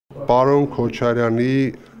պարոն Քոչարյանի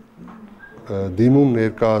դիմում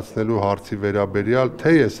ներկայացնելու հարցի վերաբերյալ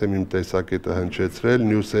թե ես եմ իմ տեսակետը հնչեցրել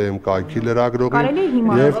News.am կայքի լրագրողին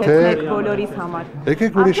եւ թե բոլորիս համար։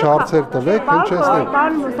 Եկեք ուրիշ հարցեր տվեք,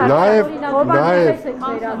 հնչեցնենք։ Նաեւ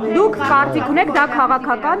դուք կարծիք ունեք դա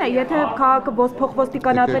քաղաքական է, եթե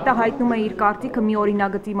փոխոստիկանապետը հայտնում է իր կարծիքը մի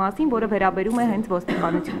օրինագծի մասին, որը վերաբերում է հենց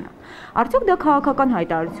ոստիկանությանը։ Արդյոք դա քաղաքական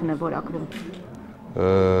հայտարարություն է որակվում։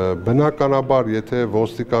 Բնականաբար, եթե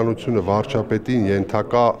ոստիկանությունը վարչապետին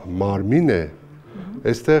ենթակա մարմին է,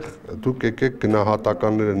 այստեղ դուք եկեք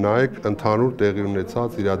գնահատականները նայեք ընդհանուր տեղի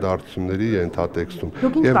ունեցած իրադարձությունների ենթատեքստում։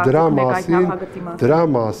 Եվ դրա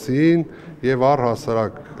մասին եւ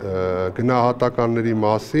առհասարակ գնահատականների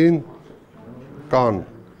մասին կան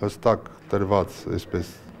հստակ տրված,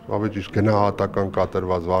 այսպես ավելի ճիշտ գնահատական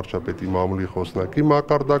կատարված վարչապետի մամուլի խոսնակի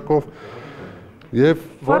մակարդակով Եվ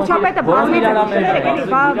վարչապետը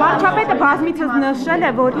բազմիցս նշել է,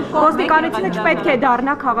 որ ոստիկանությունը չպետք է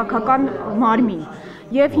դառնա քաղաքական մարմին։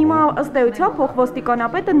 Եվ հիմա ըստ էության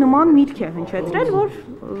փոխոստիկանապետը նման միտք է հնչեցրել, որ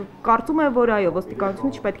կարծում է, որ այո,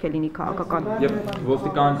 ոստիկանությունը չպետք է լինի քաղաքական։ Եվ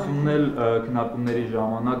ոստիկանությունն էլ քննարկումների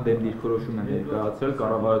ժամանակ դեմ դիրքորոշում է ներկայացրել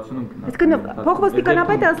կառավարությունում քննարկում։ Իսկ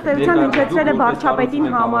փոխոստիկանապետը ըստ էության հնչեցրել է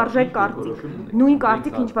վարչապետին համարժեք կարծիք, նույն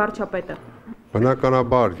կարծիք, ինչ վարչապետը։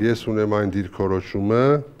 Բնականաբար ես ունեմ այն դիրքորոշումը,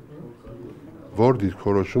 որ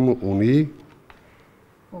դիրքորոշումը ունի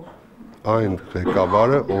այն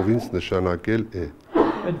ղեկավարը, ով ինձ նշանակել է։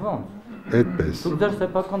 Այդպես։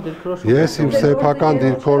 Ես իմ սեփական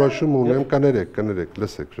դիրքորոշում ունեմ, կներեք,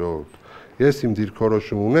 լսեք ժողովուրդ։ Ես իմ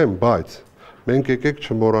դիրքորոշում ունեմ, բայց մենք եկեք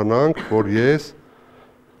չմոռանանք, որ ես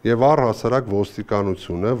եւ առհասարակ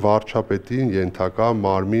ոստիկանությունը վարչապետին ենթակա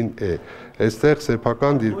մարմին է։ Այստեղ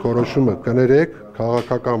սեփական դիրքորոշումը կներեք,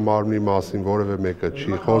 քաղաքական մարմնի մասին որևէ մեկը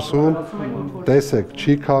չի խոսում, տեսեք,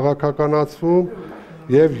 չի քաղաքականացվում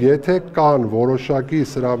եւ եթե կան որոշակի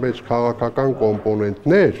սրա մեջ քաղաքական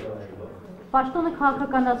կոմպոնենտներ, Պաշտոնը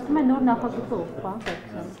քաղաքականացվում է նոր նախագծով, բան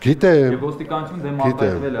Սարգսյան։ Գիտեմ։ Եվ ոստիկանություն դեմ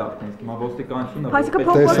արտահայտվել է արդեն, հիմա ոստիկանությունը Այսինքն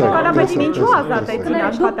փոխոստիկանապետին ինչու ազատեցին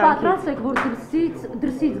աշխատանքից։ Դուք պատրաստ եք, որ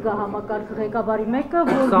դրսից գա համակարգ ղեկավարի մեկը,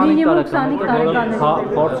 որ մինիմում 25 տարեկան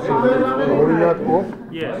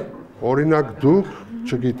է։ Օրինակ դուք,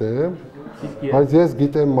 չգիտեմ, բայց ես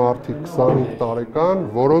գիտեմ մարդիկ 25 տարեկան,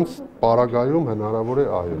 որոնց պարագայում հնարավոր է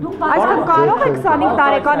այո։ Այսինքն կարող է 25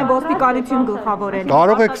 տարեկանը ոստիկանություն գլխավորել։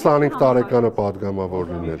 Կարող է 25 տարեկանը падգամավոր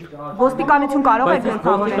լինել։ Ոստիկանություն կարող է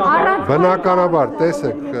գլխավորել։ Բնականաբար,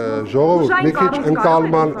 տեսեք, ժողովուրդ, մի քիչ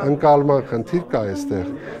ընկալման խնդիր կա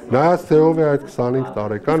այստեղ։ Նայած թե ով է այդ 25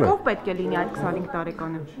 տարեկանը։ Ով պետք է լինի այդ 25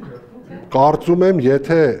 տարեկանը։ Կարծում եմ,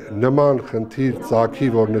 եթե նման խնդիր ծագի,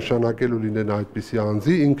 որ նշանակելու լինեն այդպիսի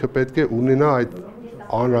անձի, ինքը պետք է ունենա այդ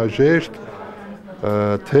անհրաժեշտ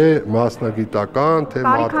թե մասնագիտական, թե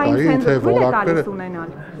մարդկային, թե որակները։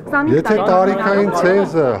 Եթե տարիքային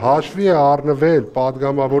ցենզը հաշվի է առնվել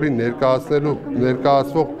падգամավորին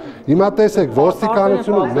ներկայացվող, հիմա տեսեք,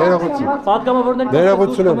 ոստիկանությունում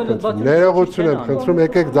ներողություն եմ խնդրում,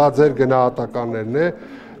 եկեք դա ձեր գնահատականներն է,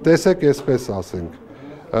 տեսեք, այսպես ասենք,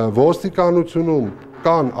 ոստիկանությունում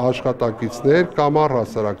կան աշխատակիցներ կամ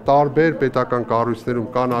առհասարակ տարբեր պետական կառույցներում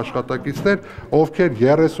կան աշխատակիցներ, ովքեր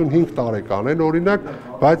 35 տարեկան են, օրինակ,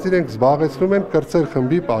 բայց իրենք զբաղեցնում են կրտսեր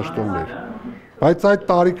խմբի պաշտոններ։ Բայց այդ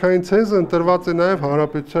տարիքային ցենզը ընտրված է նաև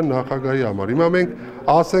հանրապետության նախագահի համար։ Հիմա մենք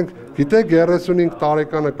ասենք, գիտեք 35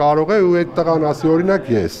 տարեկանը կարող է ու այդ տղան ասի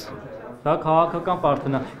օրինակ ես։ Դա քաղաքական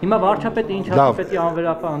պաշտոն է։ Հիմա վարչապետը ինչ հաշվետի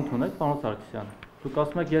անվերապահ ընդունեք, պարոն Սարգսյան։ Դուք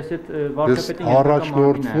ասում եք, ես այդ վարչապետին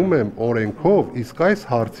առաջնորդվում եմ օրենքով, իսկ այս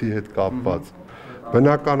հարցի հետ կապված։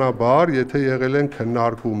 Բնականաբար, եթե եղել են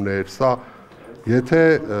քննարկումներ, սա եթե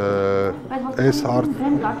այս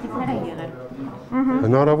հարցը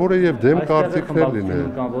հնարավոր է եւ դեմ կարծիքներ լինեն։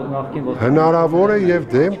 Հնարավոր է եւ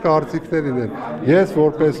դեմ կարծիքներ լինեն։ Ես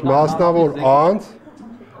որպես մասնավոր անձ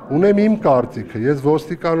ունեմ իմ կարծիքը, ես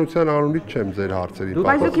ոստիկանության անունից չեմ ձեր հարցերի պատասխան։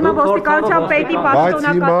 Բայց դուք հիմա ոստիկանության պետի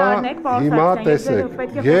պաշտոնակատարն եք, հիմա տեսեք,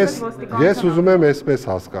 ես ուզում եմ այսպես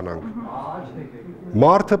հասկանանք։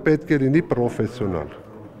 Մարդը պետք է լինի պրոֆեսիոնալ։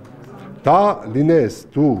 Դա լինես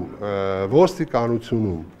դու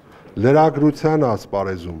ոստիկանությունում, լրագրության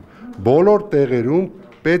ասպարեզում, բոլոր տեղերում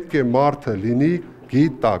պետք է մարդը լինի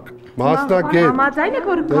գիտակ, մասնագետ։ Համաձայն եք,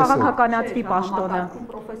 որ քաղաքականացվի պաշտոնը։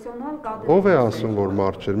 Ով է ասում, որ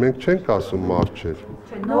մարդ չէր, մենք չենք ասում մարդ չէր։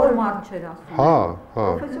 Նոր մարդ չէր ասում։ Հա,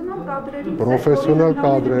 պրոֆեսիոնալ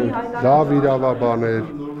կադրեր, լավ իրավաբաներ,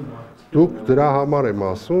 դուք դրա համար եմ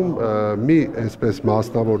ասում, մի այսպես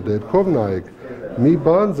մասնավոր դեպքով նայեք, մի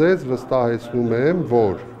բան ձեզ վստահեցնում եմ,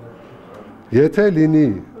 որ եթե լինի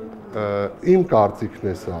իմ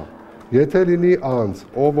կարծիքն է սա, Եթե լինի անձ,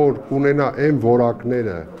 ով որ կունենա այն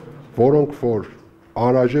որակները, որոնք որ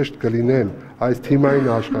անհրաժեշտ կլինեն այս թիմային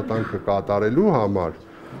աշխատանքը կատարելու համար,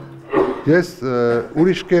 ես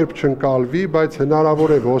ուրիշ կերպ չընկալվի, բայց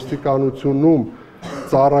հնարավոր է ոստիկանությունում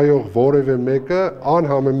ծառայող որևէ մեկը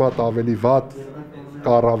անհամեմատ ավելի վատ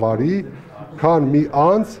կառավարի, քան մի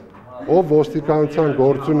անձ, ով ոստիկանության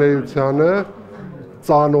գործունեությանը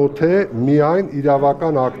ծանոթ է միայն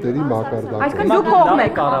իրավական ակտերի մակարդակով։ Այսինքն դուք կողմ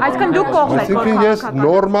եք, այսինքն դուք կողմ եք։ Այսինքն ես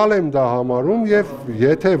նորմալ եմ դա համարում եւ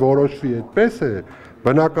եթե որոշվի այդպես է,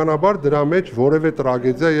 բնականաբար դրա մեջ որևէ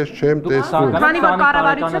տրագեդիա ես չեմ տեսնում։ Քանի որ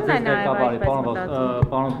կառավարությունն է նաև այդպես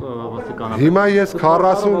մտածում։ Հիմա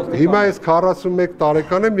ես 41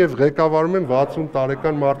 տարեկան եմ եւ ղեկավարում եմ 60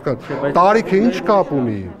 տարեկան մարդկանց։ Տարիքը ինչ կապ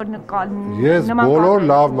ունի։ Ես բոլոր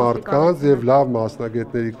լավ մարդկանց եւ լավ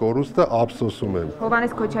մասնագետների կորուստը ափսոսում եմ։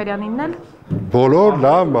 Հովհաննես Քոչարյանինն էլ Բոլոր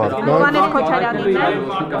լավ մարդկանց Հովհաննես Քոչարյանինն էլ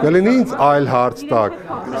կլինի ինձ այլ հարց տակ։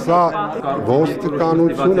 Սա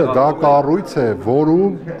ոստիկանությունը դա կառույց է,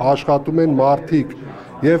 որում աշխատում են մարդիկ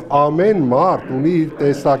եւ ամեն մարդ ունի իր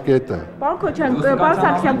տեսակետը։ Պարոն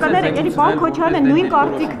Սարգսյան, կներեք, էլի պարոն Քոչարյանը նույն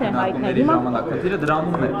կարծիքն է հայտնել։ Հիմա Ժամանակը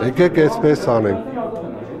դրամում է։ Եկեք այսպես անենք։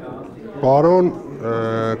 Պարոն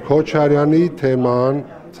Քոչարյանի թեման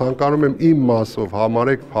ցանկանում եմ իմ մասով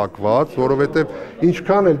համարեք փակված, որովհետև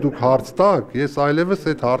ինչքան էլ դուք հարց տաք, ես այլևս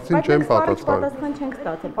այդ հարցին չեմ պատասխանել։ Պատասխան չենք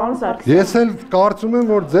ստացել, պարոն Սարգսյան։ Ես էլ կարծում եմ,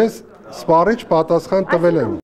 որ ձեզ սպառիչ պատասխան տվել եմ։